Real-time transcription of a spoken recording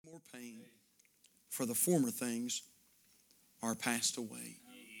pain, for the former things are passed away.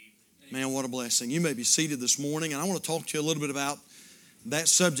 Man, what a blessing. You may be seated this morning, and I want to talk to you a little bit about that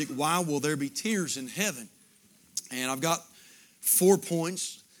subject, why will there be tears in heaven? And I've got 4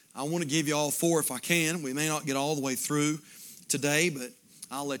 points. I want to give you all 4 if I can. We may not get all the way through today, but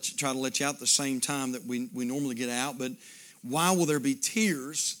I'll try to let you out at the same time that we normally get out. But why will there be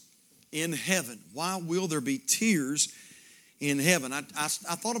tears in heaven? Why will there be tears in heaven? I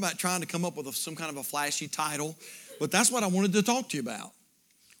thought about trying to come up with some kind of a flashy title, but that's what I wanted to talk to you about.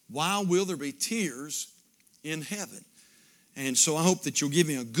 Why will there be tears in heaven? And so I hope that you'll give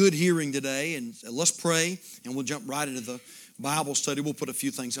me a good hearing today, and let's pray, and we'll jump right into the Bible study. We'll put a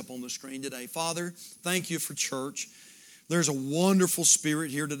few things up on the screen today. Father, thank you for church. There's a wonderful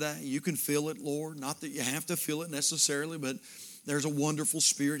spirit here today. You can feel it, Lord. Not that you have to feel it necessarily, but there's a wonderful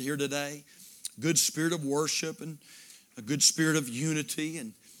spirit here today. Good spirit of worship and a good spirit of unity.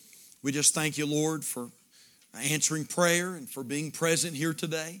 And we just thank you, Lord, for answering prayer and for being present here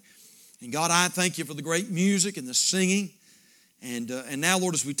today. And God, I thank you for the great music and the singing. And now,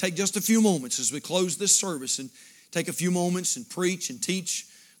 Lord, as we take just a few moments, as we close this service and take a few moments and preach and teach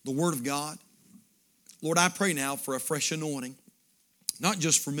the Word of God, Lord, I pray now for a fresh anointing, not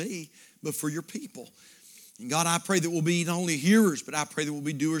just for me, but for your people. And God, I pray that we'll be not only hearers, but I pray that we'll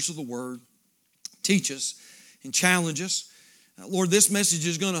be doers of the Word. Teach us and challenge us. Lord, this message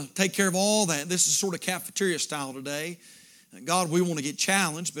is going to take care of all that. This is sort of cafeteria style today. God, we want to get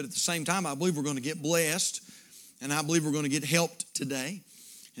challenged, but at the same time, I believe we're going to get blessed, and I believe we're going to get helped today.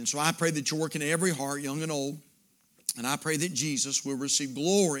 And so I pray that you're working in every heart, young and old, and I pray that Jesus will receive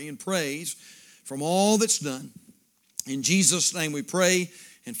glory and praise from all that's done. In Jesus' name we pray,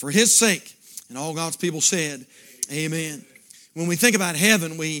 and for His sake, and all God's people said, amen. When we think about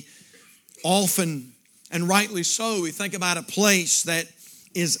heaven, we often, and rightly so, we think about a place that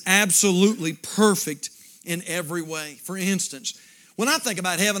is absolutely perfect in every way. For instance, when I think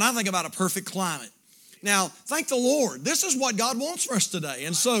about heaven, I think about a perfect climate. Now, thank the Lord. This is what God wants for us today,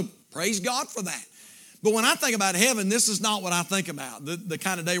 and so praise God for that. But when I think about heaven, this is not what I think about. The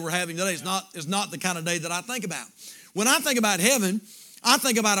kind of day we're having today is not the kind of day that I think about. When I think about heaven, I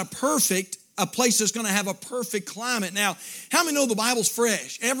think about a place that's going to have a perfect climate. Now, how many know the Bible's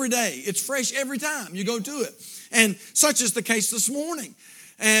fresh every day? It's fresh every time you go to it. And such is the case this morning.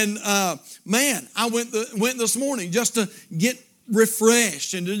 And man, I went this morning just to get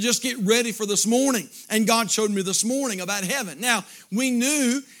refreshed and to just get ready for this morning. And God showed me this morning about heaven. Now, we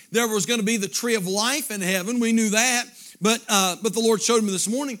knew there was going to be the tree of life in heaven. We knew that. But the Lord showed me this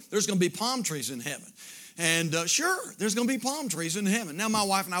morning there's going to be palm trees in heaven. And sure, there's going to be palm trees in heaven. Now, my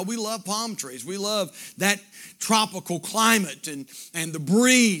wife and I, we love palm trees. We love that tropical climate and the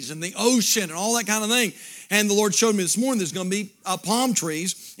breeze and the ocean and all that kind of thing. And the Lord showed me this morning there's going to be palm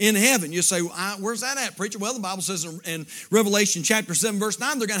trees in heaven. You say, where's that at, preacher? Well, the Bible says in Revelation chapter 7, verse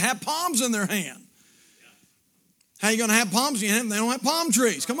 9, they're going to have palms in their hand. How are you going to have palms in your hand? They don't have palm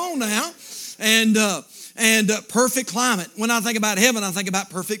trees. Come on now. And perfect climate. When I think about heaven, I think about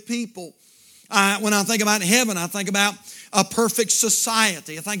perfect people. When I think about heaven, I think about a perfect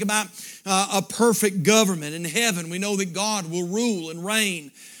society. I think about a perfect government. In heaven, we know that God will rule and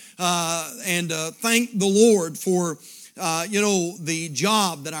reign. Thank the Lord for, the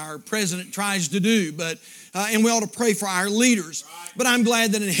job that our president tries to do. And we ought to pray for our leaders. But I'm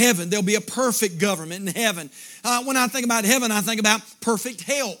glad that in heaven, there'll be a perfect government in heaven. When I think about heaven, I think about perfect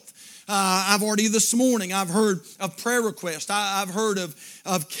health. I've already this morning, I've heard of prayer requests. I've heard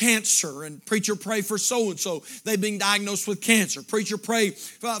of cancer, and preacher pray for so-and-so. They've been diagnosed with cancer. Preacher pray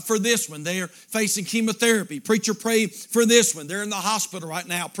for this one. They are facing chemotherapy. Preacher pray for this one. They're in the hospital right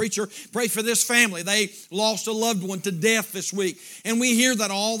now. Preacher pray for this family. They lost a loved one to death this week. And we hear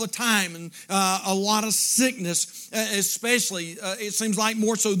that all the time, and a lot of sickness, especially, it seems like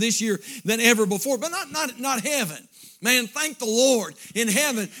more so this year than ever before, but not heaven. Man, thank the Lord. In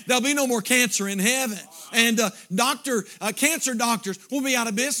heaven, there'll be no more cancer in heaven. And cancer doctors will be out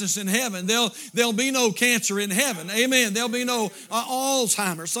of business in heaven. There'll be no cancer in heaven. Amen. There'll be no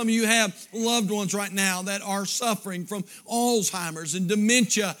Alzheimer's. Some of you have loved ones right now that are suffering from Alzheimer's and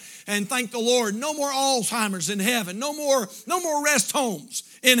dementia. And thank the Lord, no more Alzheimer's in heaven. No more rest homes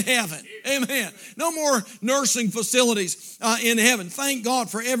in heaven. Amen. No more nursing facilities in heaven. Thank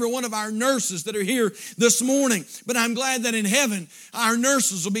God for every one of our nurses that are here this morning. But I'm glad that in heaven, our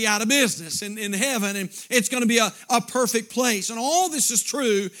nurses will be out of business in heaven, and it's going to be a perfect place. And all this is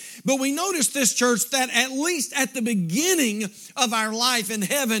true, but we notice this, church, that at least at the beginning of our life in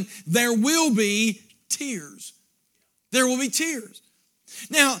heaven, there will be tears. There will be tears.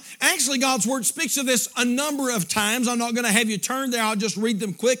 Now, actually, God's Word speaks of this a number of times. I'm not going to have you turn there. I'll just read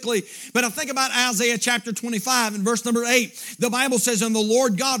them quickly. But I think about Isaiah chapter 25 and verse number 8. The Bible says, and the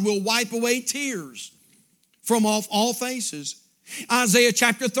Lord God will wipe away tears from off all faces. Isaiah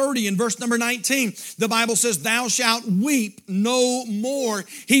chapter 30 and verse number 19. The Bible says, thou shalt weep no more.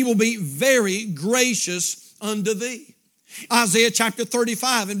 He will be very gracious unto thee. Isaiah chapter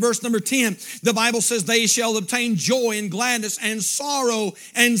 35 and verse number 10, the Bible says, they shall obtain joy and gladness, and sorrow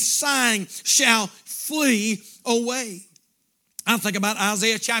and sighing shall flee away. I think about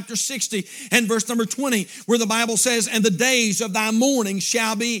Isaiah chapter 60 and verse number 20, where the Bible says, and the days of thy mourning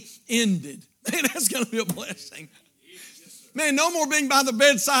shall be ended. Man, that's going to be a blessing. Man, no more being by the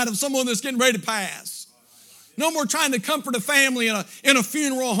bedside of someone that's getting ready to pass. No more trying to comfort a family in a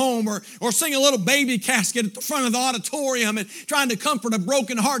funeral home or sing a little baby casket at the front of the auditorium and trying to comfort a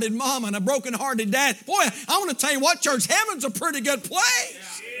broken-hearted mom and a broken-hearted dad. Boy, I want to tell you what, church, heaven's a pretty good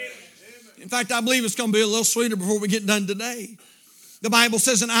place. In fact, I believe it's going to be a little sweeter before we get done today. The Bible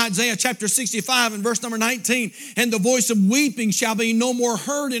says in Isaiah chapter 65 and verse number 19, and the voice of weeping shall be no more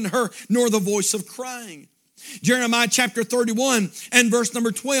heard in her, nor the voice of crying. Jeremiah chapter 31 and verse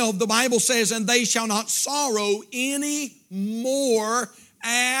number 12, the Bible says, and they shall not sorrow any more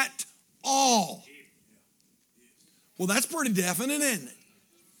at all. Well, that's pretty definite, isn't it?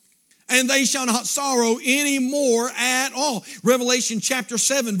 And they shall not sorrow any more at all. Revelation chapter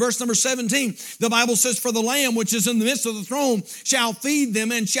 7, verse number 17, the Bible says, for the Lamb which is in the midst of the throne shall feed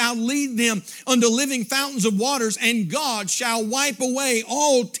them and shall lead them unto living fountains of waters, and God shall wipe away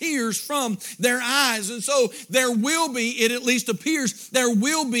all tears from their eyes. And so there will be, it at least appears, there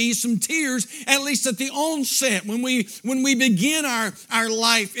will be some tears, at least at the onset, when we begin our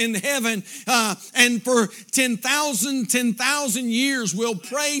life in heaven. And for 10,000 years we'll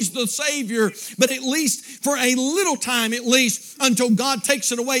praise the Savior, but at least for a little time, at least until God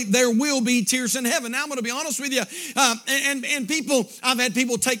takes it away, there will be tears in heaven. Now I'm going to be honest with you, and people, I've had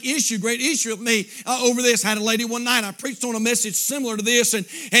people take great issue with me over this. I had a lady one night, I preached on a message similar to this, and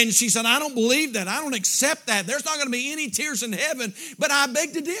she said, I don't believe that. I don't accept that. There's not going to be any tears in heaven, but I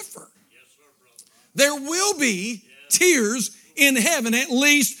beg to differ. Yes, sir, brother. There will be tears in heaven, at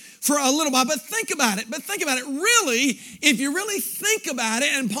least for a little while. But think about it. Really, if you really think about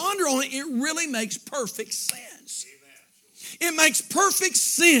it and ponder on it, it really makes perfect sense. It makes perfect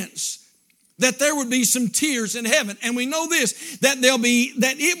sense that there would be some tears in heaven. And we know this, that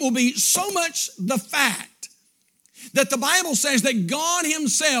it will be so much the fact that the Bible says that God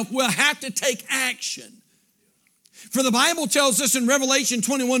Himself will have to take action. For the Bible tells us in Revelation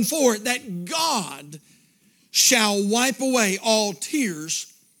 21:4 that God shall wipe away all tears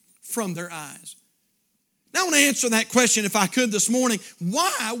from their eyes. Now I want to answer that question, if I could, this morning.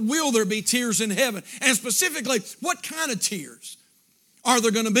 Why will there be tears in heaven? And specifically, what kind of tears are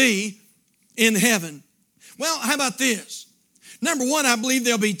there going to be in heaven? Well, how about this? Number one, I believe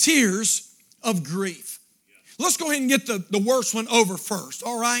there'll be tears of grief. Let's go ahead and get the worst one over first,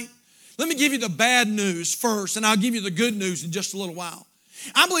 all right? Let me give you the bad news first, and I'll give you the good news in just a little while.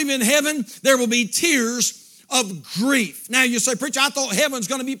 I believe in heaven there will be tears of grief. Now you say, preacher, I thought heaven's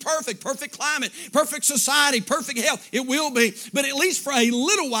going to be perfect climate, perfect society, perfect health. It will be, but at least for a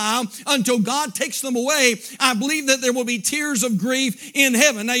little while until God takes them away, I believe that there will be tears of grief in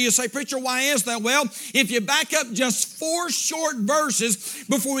heaven. Now you say, preacher, why is that? Well, if you back up just 4 short verses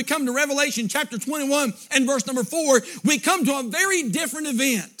before we come to Revelation chapter 21 and verse number 4, we come to a very different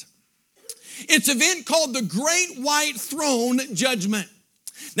event. It's an event called the Great White Throne Judgment.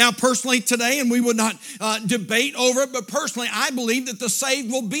 Now, personally today, and we would not debate over it, but personally, I believe that the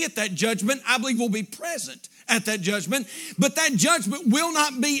saved will be at that judgment. I believe we'll be present at that judgment, but that judgment will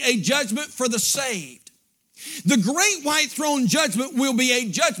not be a judgment for the saved. The Great White Throne Judgment will be a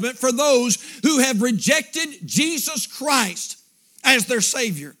judgment for those who have rejected Jesus Christ as their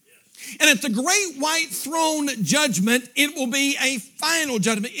Savior. And at the Great White Throne Judgment, it will be a final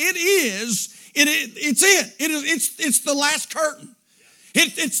judgment. It's the last curtain.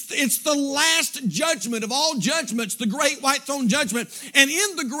 It's the last judgment of all judgments, the Great White Throne Judgment. And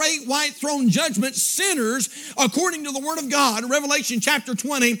in the Great White Throne Judgment, sinners, according to the Word of God, Revelation chapter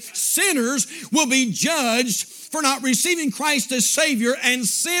 20, sinners will be judged for not receiving Christ as Savior and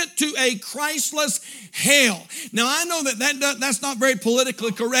sent to a Christless hell. Now, I know that's not very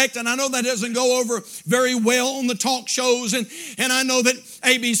politically correct, and I know that doesn't go over very well on the talk shows, and I know that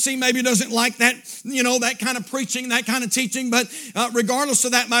ABC maybe doesn't like that, that kind of preaching, that kind of teaching, but regardless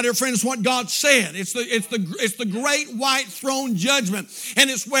of that, my dear friends, what God said. It's the Great White Throne Judgment, and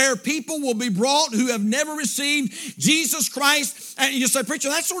it's where people will be brought who have never received Jesus Christ. And you say, preacher,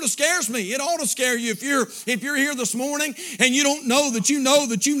 that sort of scares me. It ought to scare you if you're here this morning and you don't know that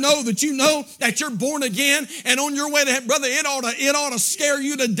you're born again and on your way to heaven, brother, it ought to scare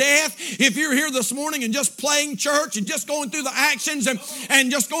you to death if you're here this morning and just playing church and just going through the actions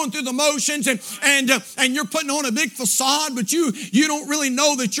and just going through the motions and you're putting on a big facade, but you don't really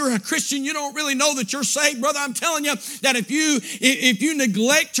know that you're a Christian. You don't really know that you're saved. Brother, I'm telling you that if you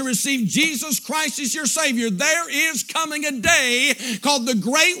neglect to receive Jesus Christ as your Savior, there is coming a day called the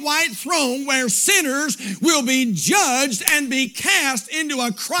Great White Throne where sinners will be judged and be cast into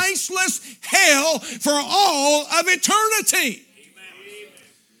a Christless hell for all of eternity.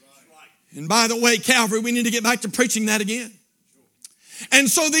 And by the way, Calvary, we need to get back to preaching that again. And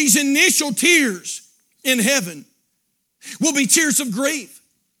so these initial tears in heaven will be tears of grief.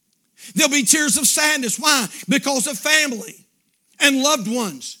 There'll be tears of sadness. Why? Because of family and loved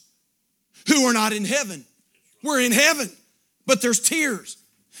ones who are not in heaven. We're in heaven, but there's tears.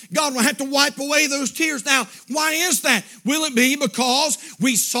 God will have to wipe away those tears. Now, why is that? Will it be because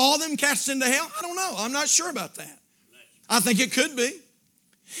we saw them cast into hell? I don't know. I'm not sure about that. I think it could be.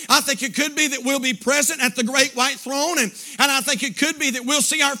 I think it could be that we'll be present at the great white throne, and I think it could be that we'll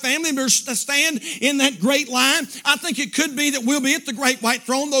see our family members stand in that great line. I think it could be that we'll be at the great white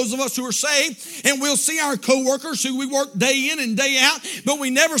throne, those of us who are saved, and we'll see our co-workers who we work day in and day out, but we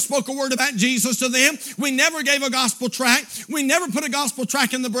never spoke a word about Jesus to them. We never gave a gospel tract. We never put a gospel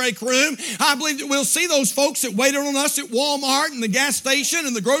tract in the break room. I believe that we'll see those folks that waited on us at Walmart and the gas station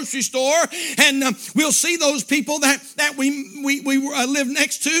and the grocery store, and we'll see those people that we live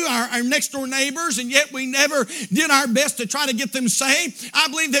next to, our next door neighbors, and yet we never did our best to try to get them saved. I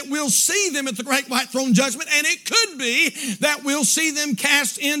believe that we'll see them at the great white throne judgment, and it could be that we'll see them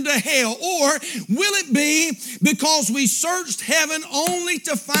cast into hell. Or will it be because we searched heaven only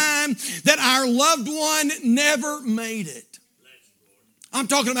to find that our loved one never made it? I'm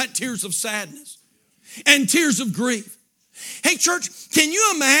talking about tears of sadness and tears of grief. Hey, church, can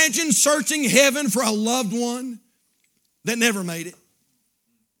you imagine searching heaven for a loved one that never made it?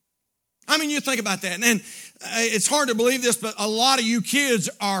 I mean, you think about that. And it's hard to believe this, but a lot of you kids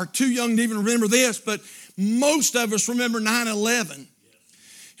are too young to even remember this, but most of us remember 9/11.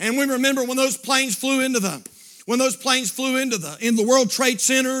 And we remember when those planes flew into the World Trade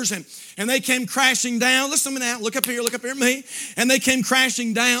Centers and they came crashing down. Listen to me now. Look up here at me. And they came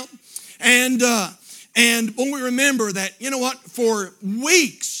crashing down. And when we remember that, you know what? For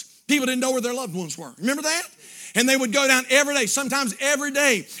weeks, people didn't know where their loved ones were. Remember that? And they would go down every day, sometimes every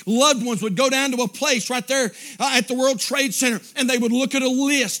day. Loved ones would go down to a place right there at the World Trade Center, and they would look at a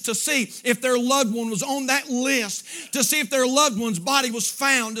list to see if their loved one was on that list, to see if their loved one's body was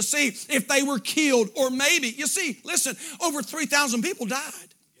found, to see if they were killed, or maybe, you see, listen, over 3,000 people died.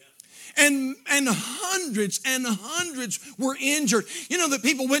 And hundreds were injured. You know that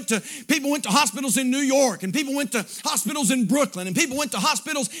people went to hospitals in New York, and people went to hospitals in Brooklyn, and people went to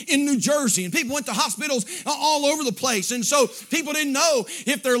hospitals in New Jersey, and people went to hospitals all over the place. And so people didn't know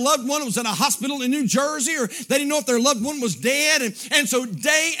if their loved one was in a hospital in New Jersey, or they didn't know if their loved one was dead. And so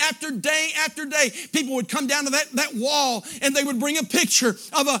day after day after day, people would come down to that wall, and they would bring a picture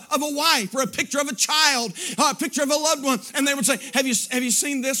of a wife, or a picture of a child, a picture of a loved one, and they would say, have you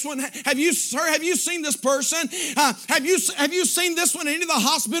seen this one? Have you seen this person? Have you seen this one in any of the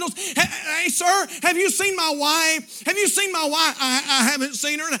hospitals? Hey, sir, have you seen my wife? Have you seen my wife? I haven't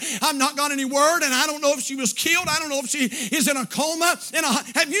seen her. I've not got any word, and I don't know if she was killed. I don't know if she is in a coma.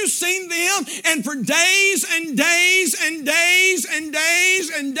 Have you seen them? And for days and days and days and days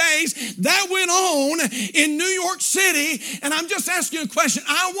and days, that went on in New York City. And I'm just asking a question.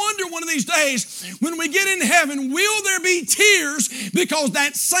 I wonder one of these days, when we get in heaven, will there be tears because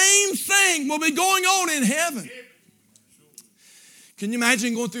that same thing will be going on in heaven? Can you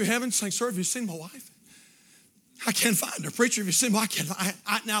imagine going through heaven saying, sir, have you seen my wife? I can't find her. Preacher, have you seen my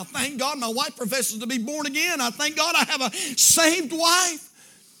wife? Now, thank God my wife professes to be born again. I thank God I have a saved wife.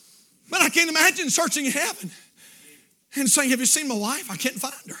 But I can't imagine searching heaven and saying, have you seen my wife? I can't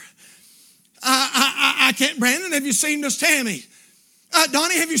find her. I can't. Brandon, have you seen Miss Tammy?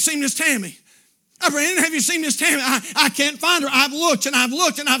 Donnie, have you seen Miss Tammy? Brandon, have you seen Miss Tammy? I can't find her. I've looked and I've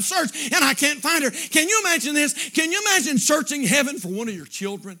looked and I've searched and I can't find her. Can you imagine this? Can you imagine searching heaven for one of your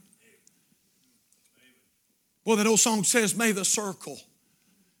children? Well, that old song says, may the circle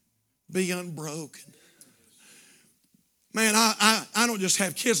be unbroken. Man, I don't just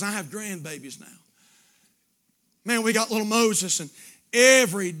have kids, I have grandbabies now. Man, we got little Moses, and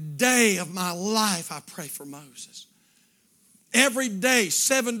every day of my life I pray for Moses. Every day,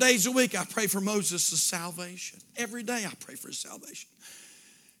 7 days a week, I pray for Moses' salvation. Every day I pray for his salvation.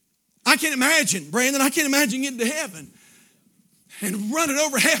 I can't imagine, Brandon, getting to heaven and running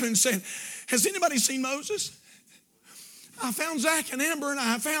over heaven and saying, has anybody seen Moses? Zach and Amber, and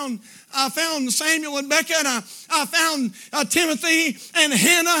I found Samuel and Becca, and I found Timothy and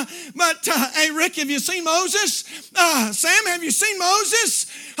Hannah. But, hey, Rick, have you seen Moses? Sam, have you seen Moses?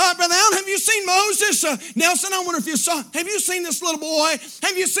 Brother Allen, have you seen Moses? Nelson, I wonder if you saw, have you seen this little boy?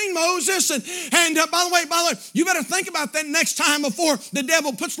 Have you seen Moses? And by the way, you better think about that next time before the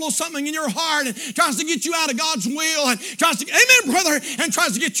devil puts a little something in your heart and tries to get you out of God's will and tries to, amen, brother, and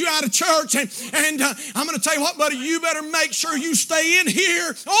tries to get you out of church. And I'm going to tell you what, buddy, you better make sure you stay in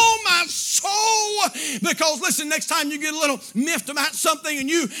here. Oh, my soul. Because, listen, next time you get a little miffed about something and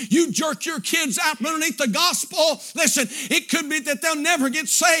you jerk your kids out from underneath the gospel, listen, it could be that they'll never get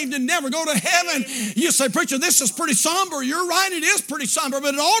saved and never go to heaven. You say, preacher, this is pretty somber. You're right, it is pretty somber,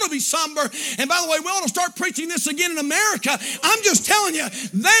 but it ought to be somber. And by the way, we ought to start preaching this again in America. I'm just telling you,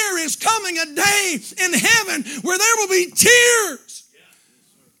 there is coming a day in heaven where there will be tears.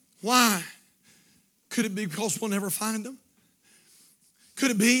 Why? Could it be because we'll never find them?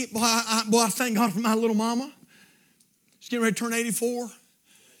 Could it be, boy, I thank God for my little mama. She's getting ready to turn 84.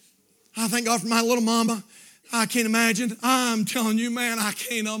 I thank God for my little mama. I can't imagine. I'm telling you, man, I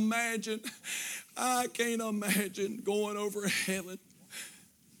can't imagine going over heaven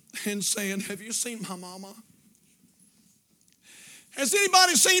and saying, have you seen my mama? Has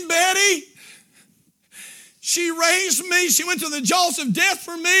anybody seen Betty? She raised me. She went to the jaws of death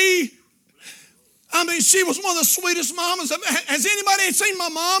for me. I mean, she was one of the sweetest mamas. Has anybody seen my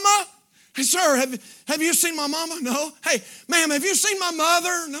mama? Hey, sir, have you seen my mama? No. Hey, ma'am, have you seen my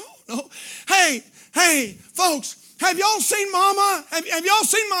mother? No. Hey, folks, have y'all seen mama? Have y'all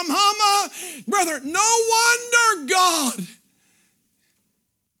seen my mama? Brother, no wonder God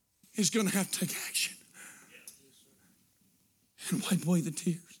is going to have to take action and wipe away the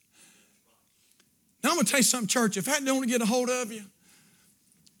tears. Now, I'm going to tell you something, church. If that don't get a hold of you,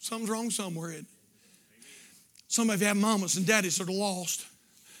 something's wrong somewhere. Some of you have mamas and daddies that are lost.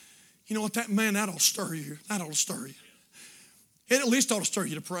 You know what, that'll stir you. That'll stir you. It at least ought to stir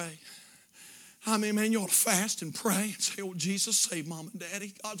you to pray. I mean, man, you ought to fast and pray and say, oh, Jesus, save mom and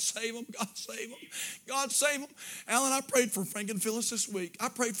daddy. God save them. God save them. God save them. Alan, I prayed for Frank and Phyllis this week. I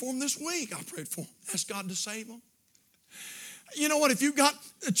prayed for them this week. I prayed for them. Ask God to save them. You know what? If you've got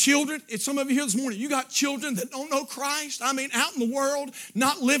children, it's some of you here this morning, you got children that don't know Christ. I mean, out in the world,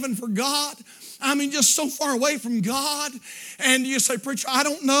 not living for God. I mean, just so far away from God. And you say, preacher, I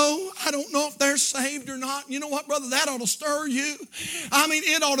don't know if they're saved or not. You know what, brother? That ought to stir you. I mean,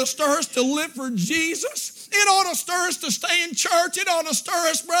 it ought to stir us to live for Jesus. It ought to stir us to stay in church. It ought to stir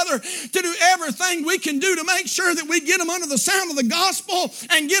us, brother, to do everything we can do to make sure that we get them under the sound of the gospel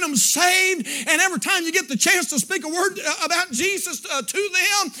and get them saved. And every time you get the chance to speak a word about Jesus to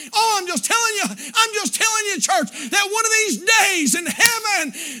them, oh, I'm just telling you, church, that one of these days in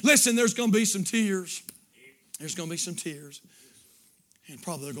heaven, listen, there's going to be some tears. There's going to be some tears. And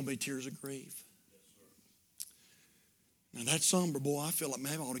probably there are going to be tears of grief. Now that's somber, boy. I feel like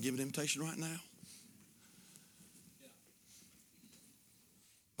maybe I ought to give an invitation right now.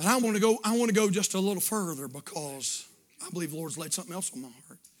 But I want to go just a little further because I believe the Lord's laid something else on my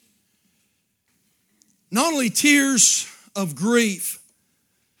heart. Not only tears of grief,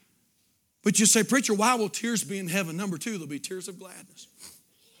 but you say, preacher, why will tears be in heaven? Number two, there'll be tears of gladness.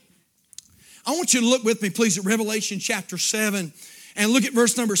 I want you to look with me, please, at Revelation chapter 7 and look at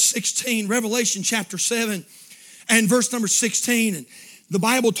verse number 16. Revelation chapter 7 and verse number 16. And the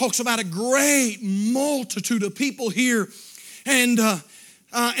Bible talks about a great multitude of people here. And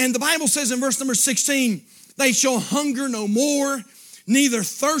the Bible says in verse number 16, they shall hunger no more, neither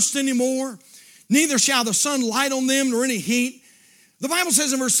thirst anymore, neither shall the sun light on them nor any heat. The Bible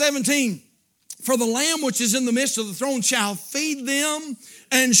says in verse 17, for the Lamb which is in the midst of the throne shall feed them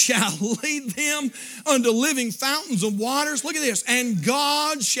and shall lead them unto living fountains of waters. Look at this. And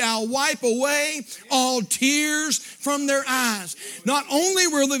God shall wipe away all tears from their eyes. Not only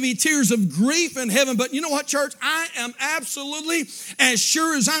will there be tears of grief in heaven, but you know what, church? I am absolutely as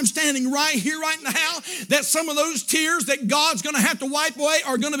sure as I'm standing right here, right now, that some of those tears that God's going to have to wipe away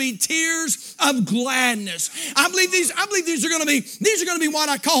are going to be tears of gladness. I believe these are going to be what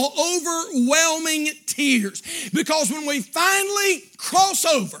I call overwhelming tears. Because when we finally cross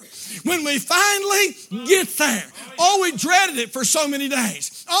over, when we finally get there, oh, we dreaded it for so many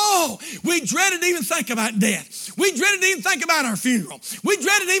days. Oh, we dreaded to even think about death. We dreaded to even think about our funeral. We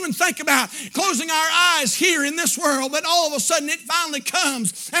dreaded to even think about closing our eyes here in this world. But all of a sudden it finally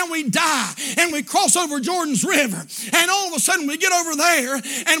comes and we die and we cross over Jordan's River. And all of a sudden we get over there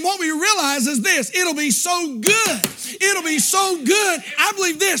and what we realize is this, it'll be so good. It'll be so good. I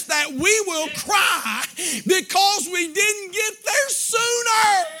believe this, that we will cry because we didn't get there sooner.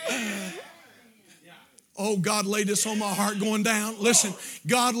 Oh, God laid this on my heart going down. Listen,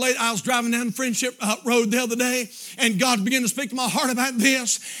 I was driving down Friendship Road the other day, and God began to speak to my heart about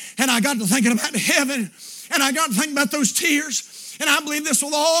this, and I got to thinking about heaven, and I got to thinking about those tears. And I believe this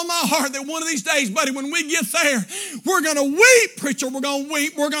with all my heart that one of these days, buddy, when we get there, we're going to weep, preacher. We're going to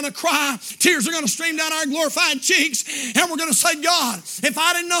weep. We're going to cry. Tears are going to stream down our glorified cheeks. And we're going to say, God, if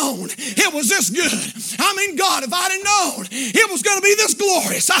I'd have known it was this good. I mean, God, if I'd have known it was going to be this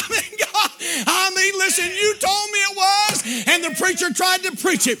glorious. I mean, God, listen, you told me it was. And the preacher tried to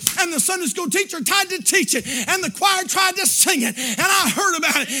preach it. And the Sunday school teacher tried to teach it. And the choir tried to sing it. And I heard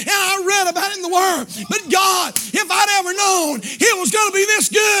about it. And I read about it in the Word. But God, if I'd ever known it was going to be this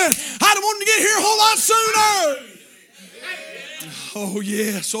good, I'd have wanted to get here a whole lot sooner. Oh,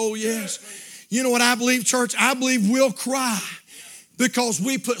 yes. Oh, yes. You know what I believe, church? I believe we'll cry because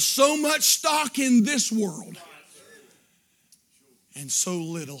we put so much stock in this world and so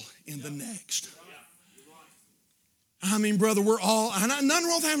little in the next. I mean, brother, we're all, nothing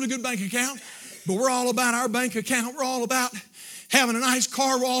wrong with having a good bank account, but we're all about our bank account. We're all about having a nice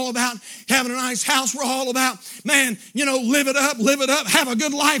car. We're all about having a nice house. We're all about, man, live it up, have a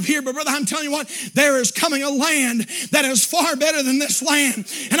good life here. But brother, I'm telling you what, there is coming a land that is far better than this land.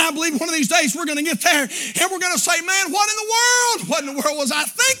 And I believe one of these days we're going to get there and we're going to say, man, what in the world was I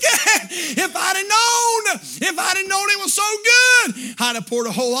thinking? If I'd have known it was so good, I'd have poured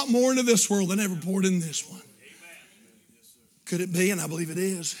a whole lot more into this world than ever poured in this one. Could it be? And I believe it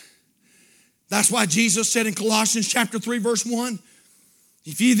is. That's why Jesus said in Colossians chapter 3, verse 1,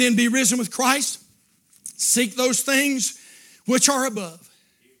 if ye then be risen with Christ, seek those things which are above,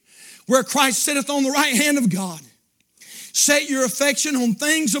 where Christ sitteth on the right hand of God. Set your affection on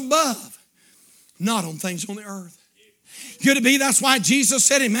things above, not on things on the earth. Could it be that's why Jesus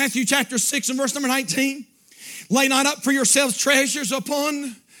said in Matthew chapter 6 and verse number 19, lay not up for yourselves treasures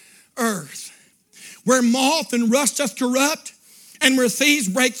upon earth, where moth and rust doth corrupt, and where thieves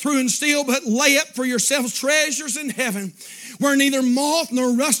break through and steal, but lay up for yourselves treasures in heaven, where neither moth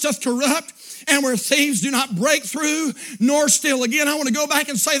nor rust doth corrupt, and where thieves do not break through nor steal. Again, I want to go back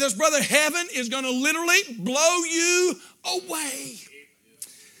and say this, brother. Heaven is going to literally blow you away.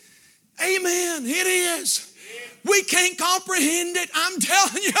 Amen. It is. We can't comprehend it. I'm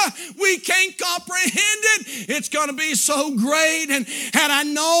telling you, we can't comprehend it. It's going to be so great. And had I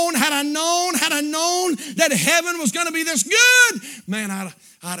known that heaven was going to be this good, man,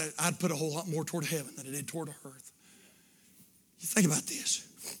 I'd put a whole lot more toward heaven than I did toward earth. You think about this.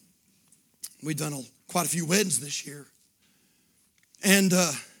 We've done quite a few weddings this year. And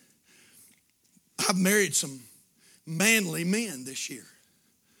I've married some manly men this year.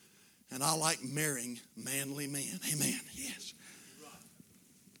 And I like marrying manly men. Amen. Yes.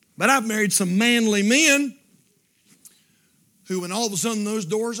 But I've married some manly men who, when all of a sudden those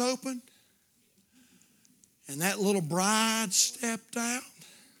doors opened and that little bride stepped out,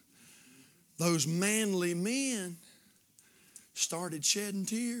 those manly men started shedding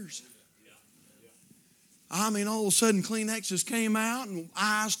tears. I mean, all of a sudden Kleenexes came out and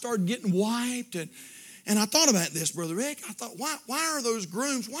eyes started getting wiped. And I thought about this, Brother Rick. I thought, why are those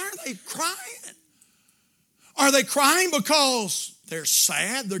grooms, why are they crying? Are they crying because they're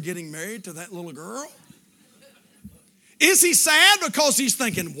sad they're getting married to that little girl? Is he sad because he's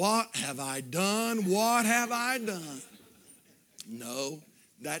thinking, what have I done? What have I done? No,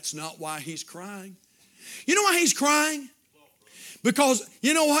 that's not why he's crying. You know why he's crying? Because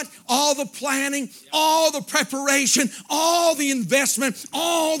you know what? All the planning, all the preparation, all the investment,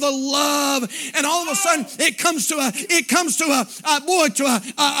 all the love, and all of a sudden it comes to a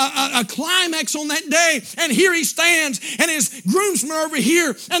climax on that day. And here he stands, and his groomsmen are over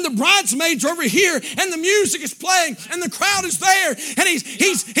here, and the bridesmaids are over here, and the music is playing, and the crowd is there, and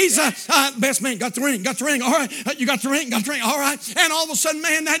he's best man, got the ring, all right, you got the ring, all right, and all of a sudden,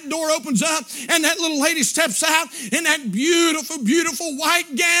 man, that door opens up, and that little lady steps out in that beautiful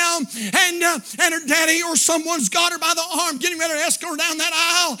white gown, and her daddy or someone's got her by the arm, getting ready to escort her down that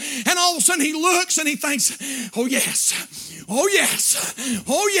aisle, and all of a sudden he looks and he thinks, oh yes,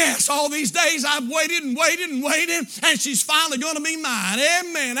 all these days I've waited, and she's finally going to be mine.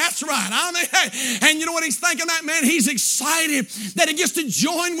 Amen, that's right. And you know what he's thinking, that man? He's excited that he gets to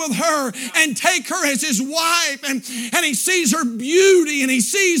join with her and take her as his wife, and he sees her beauty, and he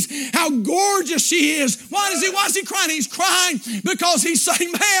sees how gorgeous she is. Why is he crying? He's crying because he's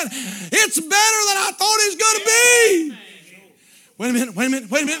saying, man, it's better than I thought it was going to be. Wait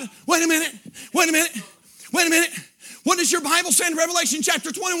a minute. What does your Bible say in Revelation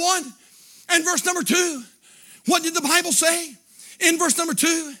chapter 21 and verse number 2? What did the Bible say in verse number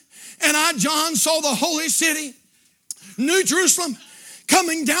 2? And I, John, saw the holy city, New Jerusalem,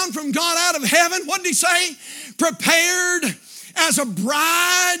 coming down from God out of heaven. What did he say? Prepared as a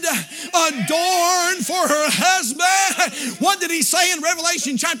bride adorned for her husband. What did he say in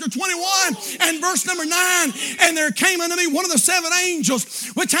Revelation chapter 21 and verse number 9? And there came unto me one of the seven angels,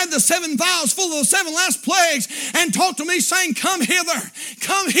 which had the seven vials full of the seven last plagues, and talked to me, saying, come hither,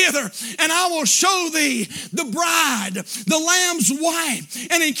 and I will show thee the bride, the Lamb's wife.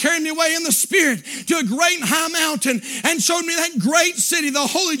 And he carried me away in the Spirit to a great and high mountain, and showed me that great city, the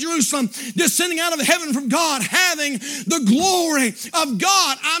holy Jerusalem, descending out of heaven from God, having the glory of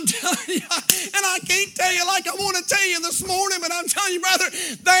God. I'm telling you, and I can't tell you like I want to tell you this morning, but I'm telling you, brother,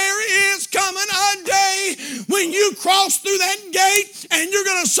 there is coming a day when you cross through that gate and you're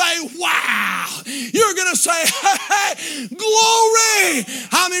going to say, wow. You're going to say, hey, glory.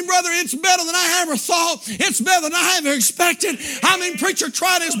 I mean, brother, it's better than I ever thought. It's better than I ever expected. I mean, preacher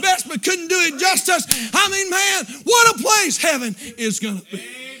tried his best but couldn't do it justice. I mean, man, what a place heaven is going to be.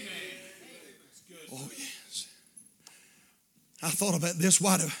 I thought about this.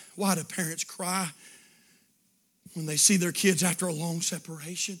 Why do parents cry when they see their kids after a long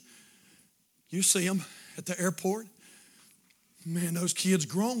separation? You see them at the airport. Man, those kids,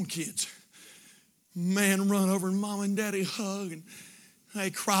 grown kids, man, run over and mom and daddy hug and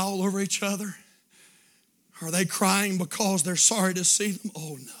they cry all over each other. Are they crying because they're sorry to see them?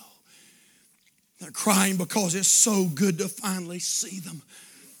 Oh, no. They're crying because it's so good to finally see them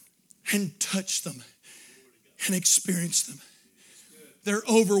and touch them and experience them. They're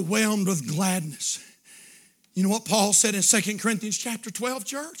overwhelmed with gladness. You know what Paul said in 2 Corinthians chapter 12,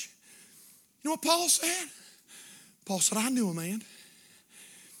 church? You know what Paul said? Paul said, I knew a man.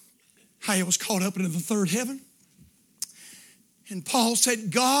 How he was caught up into the third heaven. And Paul said,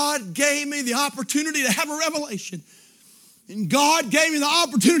 God gave me the opportunity to have a revelation. And God gave me the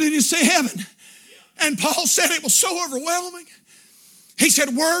opportunity to see heaven. And Paul said it was so overwhelming. He said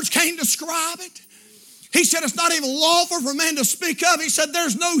words can't describe it. He said it's not even lawful for man to speak of. He said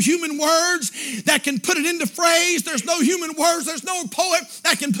there's no human words that can put it into phrase. There's no human words. There's no poet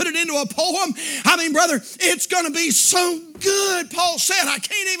that can put it into a poem. I mean, brother, it's going to be so good. Paul said, I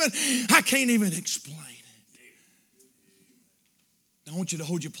can't even explain it. I want you to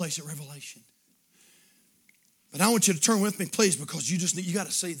hold your place at Revelation. But I want you to turn with me, please, because you got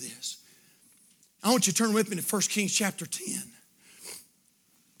to see this. I want you to turn with me to 1 Kings chapter 10.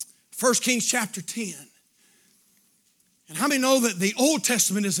 1 Kings chapter 10. And how many know that the Old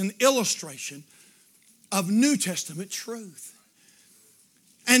Testament is an illustration of New Testament truth?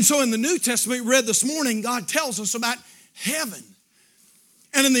 And so in the New Testament, we read this morning, God tells us about heaven.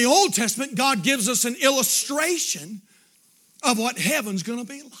 And in the Old Testament, God gives us an illustration of what heaven's going to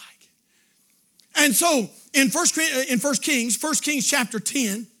be like. And so in 1 Kings chapter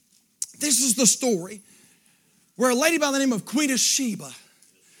 10, this is the story where a lady by the name of Queen of Sheba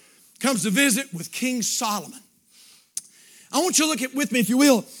comes to visit with King Solomon. I want you to look at with me, if you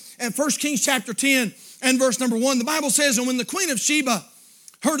will, at 1 Kings chapter 10 and verse number 1. The Bible says, and when the Queen of Sheba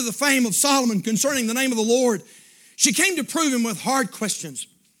heard of the fame of Solomon concerning the name of the Lord, she came to prove him with hard questions.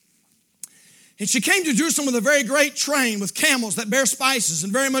 And she came to Jerusalem with a very great train with camels that bear spices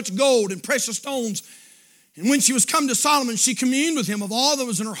and very much gold and precious stones. And when she was come to Solomon, she communed with him of all that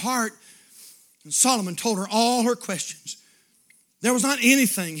was in her heart. And Solomon told her all her questions. There was not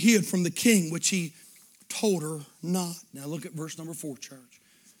anything hid from the king which he told her not. Now look at verse number 4, church.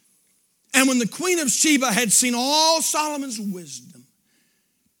 And when the Queen of Sheba had seen all Solomon's wisdom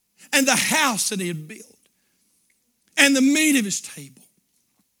and the house that he had built and the meat of his table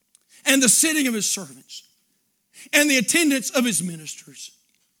and the sitting of his servants and the attendance of his ministers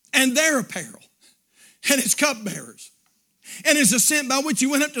and their apparel and his cupbearers and his ascent by which he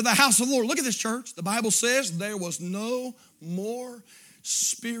went up to the house of the Lord. Look at this, church. The Bible says there was no more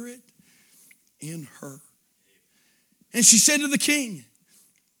spirit in her. And she said to the king,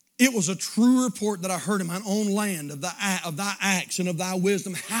 it was a true report that I heard in mine own land of thy acts and of thy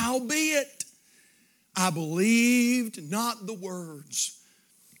wisdom. Howbeit, I believed not the words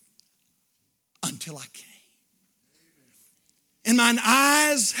until I came. And mine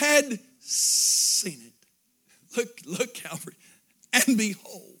eyes had seen it. Look, Calvary. And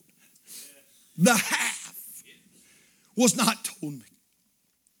behold, the half was not told me.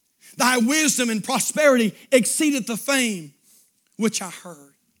 Thy wisdom and prosperity exceedeth the fame which I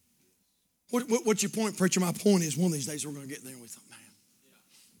heard. What's your point, preacher? My point is one of these days we're going to get there and we thought, man,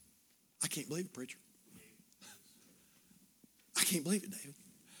 I can't believe it, preacher. I can't believe it, David.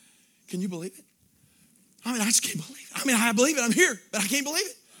 Can you believe it? I mean, I just can't believe it. I mean, I believe it. I'm here, but I can't believe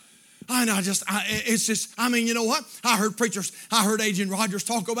it. You know what? I heard Adrian Rogers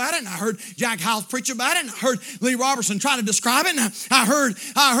talk about it, and I heard Jack Hyles preach about it, and I heard Lee Robertson try to describe it, and I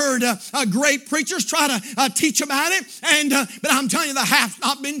heard great preachers try to teach about it, but I'm telling you, the half's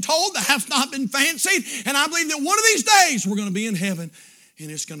not been told, the half's not been fancied, and I believe that one of these days we're going to be in heaven,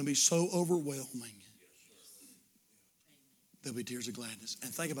 and it's going to be so overwhelming. There'll be tears of gladness.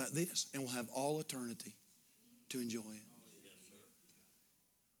 And think about this, and we'll have all eternity to enjoy it.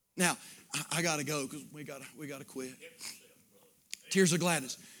 Now, I got to go because we got to quit. Tears of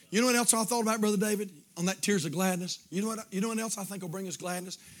gladness. You know what else I thought about, Brother David, on that tears of gladness? You know what else I think will bring us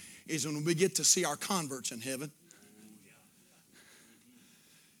gladness? Is when we get to see our converts in heaven.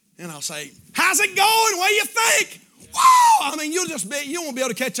 And I'll say, how's it going? What do you think? Whoa! You won't be able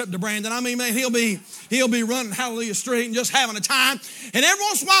to catch up to Brandon. Man, he'll be running Hallelujah Street and just having a time. And every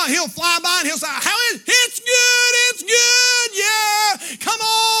once in a while, he'll fly by and he'll say, it's good, yeah, come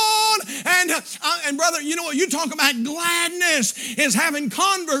on. And brother, you know what? You talk about gladness is having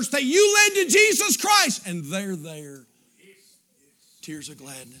converts that you led to Jesus Christ. And they're there. Tears of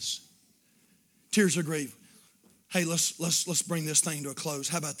gladness. Tears of grief. Hey, let's bring this thing to a close.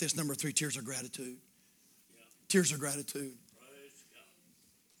 How about this? Number 3, tears of gratitude. Tears of gratitude.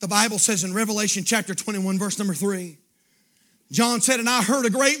 The Bible says in Revelation chapter 21, verse number 3, John said, and I heard a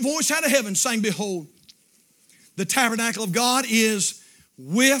great voice out of heaven saying, behold, the tabernacle of God is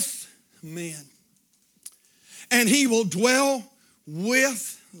with men, and he will dwell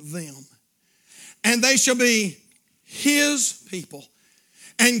with them, and they shall be his people,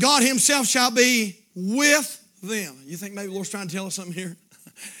 and God himself shall be with them. You think maybe the Lord's trying to tell us something here?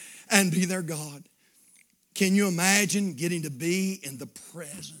 And be their God. Can you imagine getting to be in the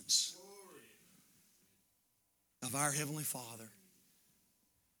presence of our Heavenly Father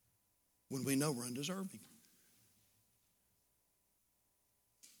when we know we're undeserving?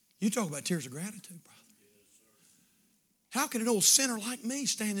 You talk about tears of gratitude, brother. How can an old sinner like me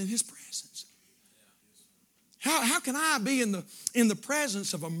stand in His presence? How can I be in the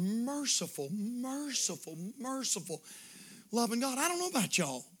presence of a merciful, loving God? I don't know about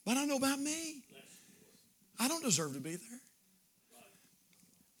y'all, but I know about me. I don't deserve to be there.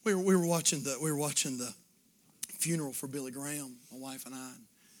 We were watching the funeral for Billy Graham, my wife and I,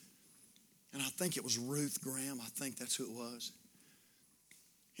 and I think it was Ruth Graham. I think that's who it was.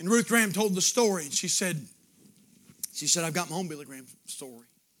 And Ruth Graham told the story, and she said, I've got my own Billy Graham story.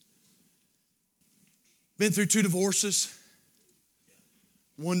 Been through 2 divorces.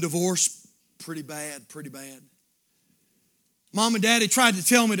 One divorce, pretty bad. Mom and Daddy tried to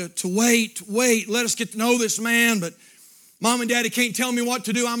tell me to wait, let us get to know this man, but Mom and Daddy can't tell me what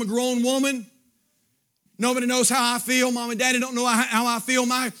to do. I'm a grown woman. Nobody knows how I feel. Mom and Daddy don't know how I feel.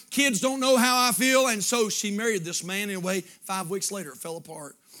 My kids don't know how I feel. And so she married this man anyway. 5 weeks later, it fell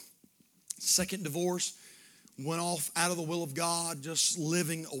apart. Second divorce, went off out of the will of God, just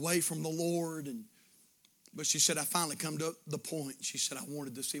living away from the Lord. But she said, I finally come to the point. She said, I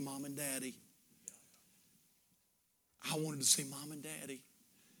wanted to see Mom and Daddy. I wanted to see Mom and Daddy.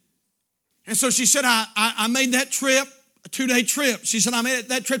 And so she said, I made that trip, a 2-day trip. She said, I made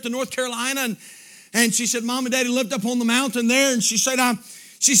that trip to North Carolina. And she said, Mom and Daddy lived up on the mountain there. And she said, I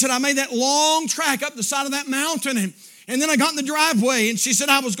made that long track up the side of that mountain. And then I got in the driveway. And she said,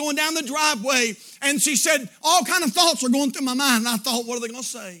 I was going down the driveway. And she said, all kind of thoughts are going through my mind. And I thought, what are they going to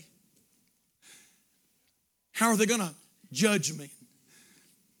say? How are they going to judge me?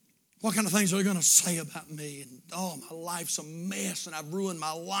 What kind of things are they going to say about me? And my life's a mess, and I've ruined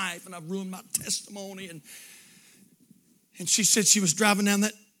my life, and I've ruined my testimony. And she said she was driving down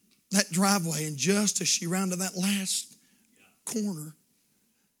that driveway, and just as she rounded that last corner,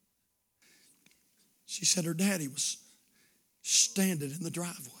 she said her daddy was standing in the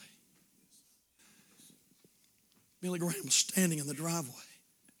driveway. Billy Graham was standing in the driveway.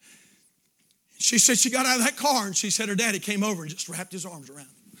 She said she got out of that car, and she said her daddy came over and just wrapped his arms around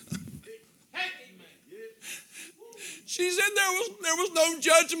her. She said there was no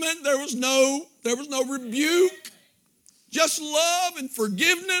judgment, there was no rebuke, just love and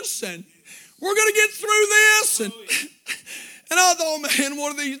forgiveness, and we're going to get through this. And I thought, man,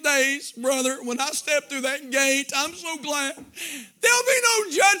 one of these days, brother, when I step through that gate, I'm so glad. There'll be no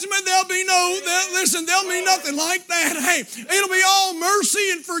judgment. There'll be nothing like that. Hey, it'll be all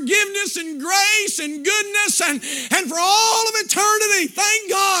mercy and forgiveness and grace and goodness and for all of eternity. Thank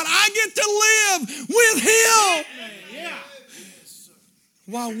God I get to live with Him.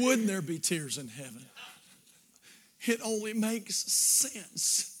 Why wouldn't there be tears in heaven? It only makes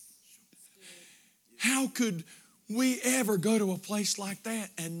sense. How could we ever go to a place like that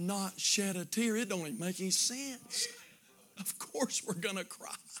and not shed a tear? It don't even make any sense. Of course we're going to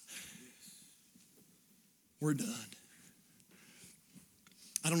cry. we're done.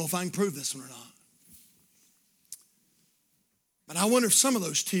 I don't know if I can prove this one or not. But I wonder if some of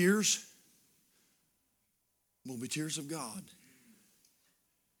those tears will be tears of God.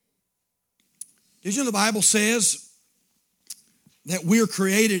 Did you know the Bible says that we're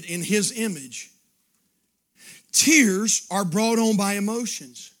created in His image? Tears are brought on by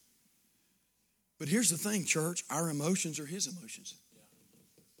emotions. But here's the thing, church. Our emotions are His emotions.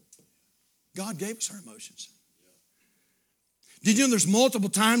 God gave us our emotions. Did you know there's multiple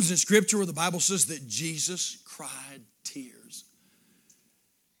times in Scripture where the Bible says that Jesus cried tears?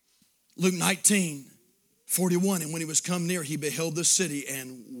 Luke 19:41, and when He was come near, He beheld the city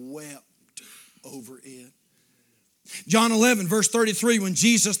and wept over it. John 11, verse 33, when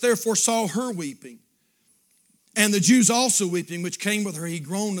Jesus therefore saw her weeping, and the Jews also weeping, which came with her, He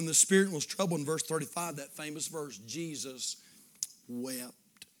groaned in the spirit and was troubled. In verse 35, that famous verse, Jesus wept.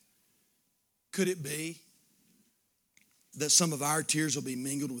 Could it be that some of our tears will be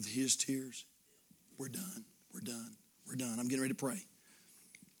mingled with His tears? We're done. We're done. We're done. I'm getting ready to pray.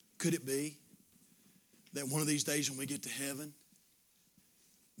 Could it be that one of these days when we get to heaven,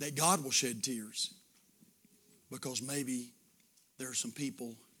 that God will shed tears because maybe there are some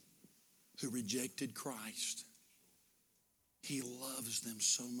people who rejected Christ? He loves them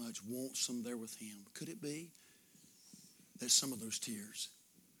so much, wants them there with Him. Could it be that some of those tears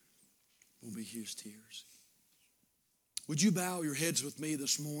will be His tears? Would you bow your heads with me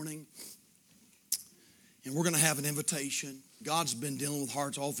this morning? And we're going to have an invitation. God's been dealing with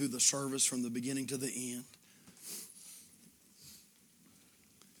hearts all through the service from the beginning to the end.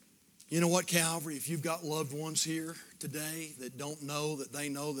 You know what, Calvary? If you've got loved ones here today that don't know that they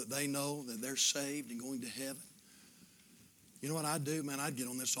know that they know that they're saved and going to heaven, you know what I'd do, man? I'd get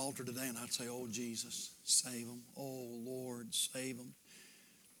on this altar today and I'd say, oh, Jesus, save them. Oh, Lord, save them.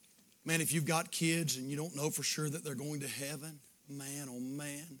 Man, if you've got kids and you don't know for sure that they're going to heaven, man, oh,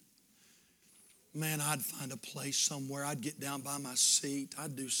 man. Man, I'd find a place somewhere. I'd get down by my seat.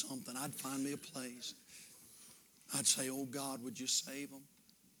 I'd do something. I'd find me a place. I'd say, oh, God, would you save them?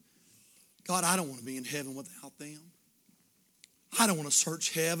 God, I don't want to be in heaven without them. I don't want to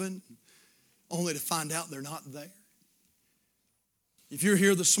search heaven only to find out they're not there. If you're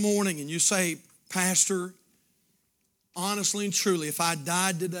here this morning and you say, Pastor, honestly and truly, if I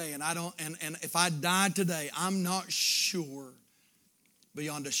died today and if I died today, I'm not sure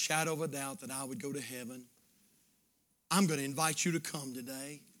beyond a shadow of a doubt that I would go to heaven. I'm going to invite you to come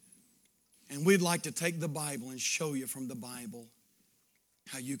today. And we'd like to take the Bible and show you from the Bible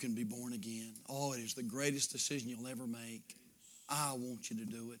how you can be born again. Oh, it is the greatest decision you'll ever make. I want you to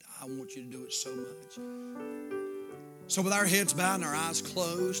do it. I want you to do it so much. So with our heads bowed and our eyes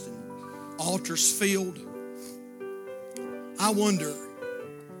closed and altars filled, I wonder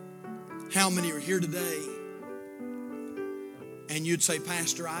how many are here today and you'd say,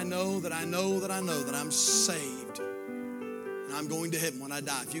 Pastor, I know that I'm saved and I'm going to heaven when I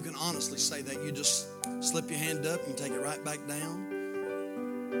die. If you can honestly say that, you just slip your hand up and take it right back down.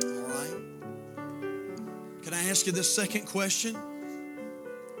 All right. Can I ask you this second question?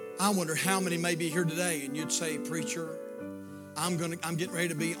 I wonder how many may be here today and you'd say, Preacher, I'm getting ready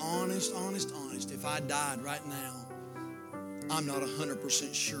to be honest. If I died right now, I'm not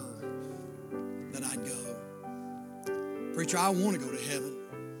 100% sure that I'd go. Preacher, I want to go to heaven,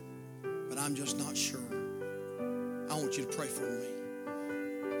 but I'm just not sure. I want you to pray for me.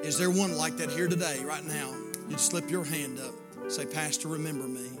 Is there one like that here today, right now? You'd slip your hand up. Say, Pastor, remember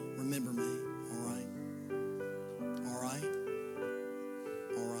me. Remember me. All right. All right.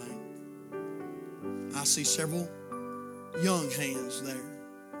 All right. I see several young hands there.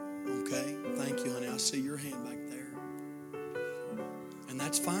 Okay. Thank you, honey. I see your hand back there. And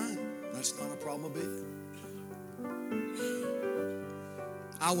that's fine. That's not a problem a bit.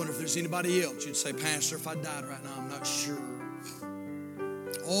 I wonder if there's anybody else you'd say, Pastor, if I died right now, I'm not sure.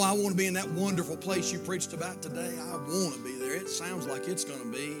 Oh, I want to be in that wonderful place you preached about today. I want to be there. It sounds like it's going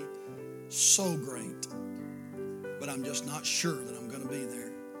to be so great. But I'm just not sure that I'm going to be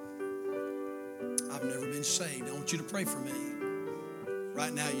there. I've never been saved. I want you to pray for me.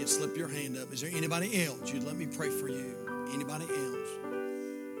 Right now, you'd slip your hand up. Is there anybody else you'd let me pray for you? Anybody else?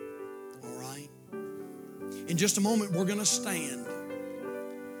 All right. In just a moment, we're going to stand.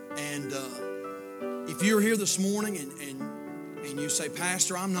 And if you're here this morning and you say,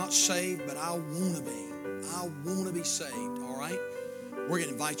 Pastor, I'm not saved, but I want to be. I want to be saved, all right? We're going to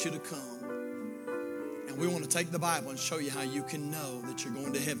invite you to come. And we want to take the Bible and show you how you can know that you're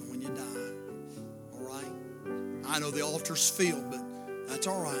going to heaven when you die, all right? I know the altar's filled, but that's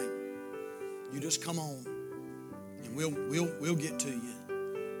all right. You just come on, and we'll get to you.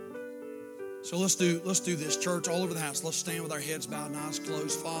 So let's do this, church, all over the house. Let's stand with our heads bowed and eyes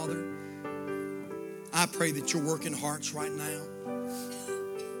closed. Father, I pray that you're working hearts right now.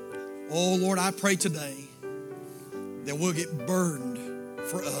 Oh, Lord, I pray today that we'll get burdened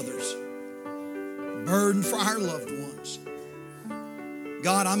for others, burdened for our loved ones.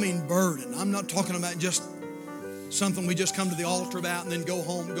 God, I mean burden. I'm not talking about just something we just come to the altar about and then go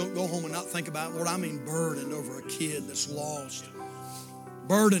home and not think about. Lord, I mean burdened over a kid that's lost,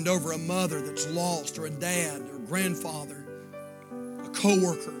 burdened over a mother that's lost, or a dad or grandfather, a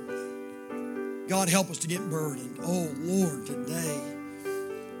coworker. God, help us to get burdened. Oh, Lord, today,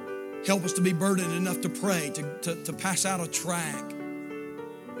 help us to be burdened enough to pray, to pass out a tract.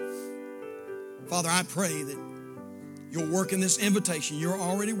 Father, I pray that you'll work in this invitation. You're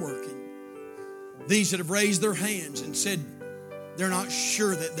already working. These that have raised their hands and said they're not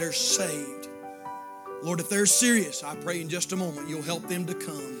sure that they're saved. Lord, if they're serious, I pray in just a moment you'll help them to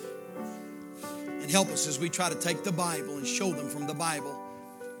come. And help us as we try to take the Bible and show them from the Bible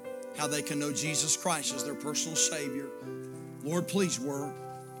how they can know Jesus Christ as their personal Savior. Lord, please work.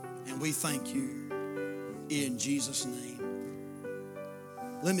 And we thank you in Jesus' name.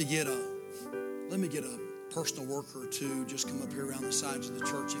 Let me get a personal worker or two. Just come up here around the sides of the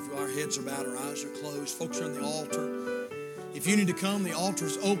church. If our heads are bowed, our eyes are closed. Folks are on the altar. If you need to come, the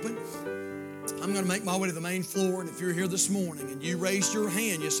altar's open. I'm going to make my way to the main floor. And if you're here this morning and you raised your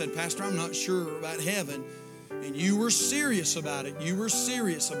hand, you said, Pastor, I'm not sure about heaven, and you were serious about it,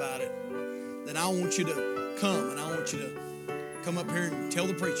 then I want you to come, and I want you to come up here and tell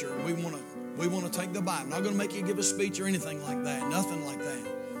the preacher, we want to take the Bible. I'm not going to make you give a speech or anything like that, nothing like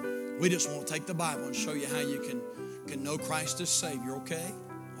that. We just want to take the Bible and show you how you can know Christ as Savior, okay?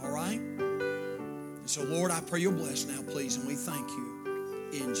 All right? And so, Lord, I pray you'll bless now, please, and we thank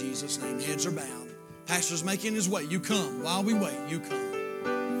you in Jesus' name. Heads are bowed. Pastor's making his way. You come. While we wait, you come.